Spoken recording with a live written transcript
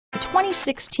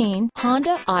2016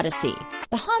 Honda Odyssey.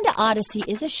 The Honda Odyssey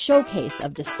is a showcase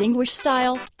of distinguished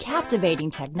style,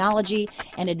 captivating technology,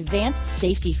 and advanced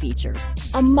safety features.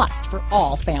 A must for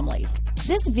all families.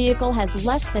 This vehicle has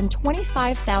less than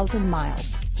 25,000 miles.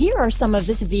 Here are some of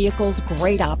this vehicle's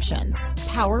great options: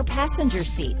 power passenger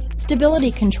seat,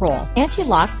 stability control,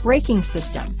 anti-lock braking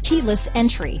system, keyless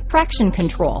entry, traction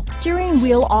control, steering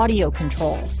wheel audio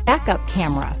controls, backup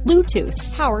camera, Bluetooth,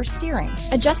 power steering,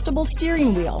 adjustable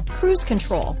steering wheel, cruise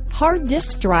control, hard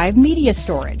disk drive media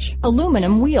storage,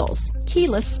 aluminum wheels,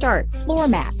 keyless start, floor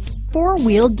mats,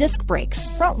 four-wheel disc brakes,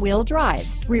 front-wheel drive,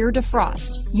 rear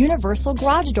defrost, universal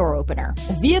garage door opener.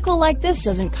 A vehicle like this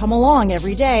doesn't come along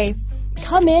every day.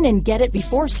 Come in and get it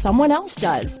before someone else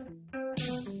does.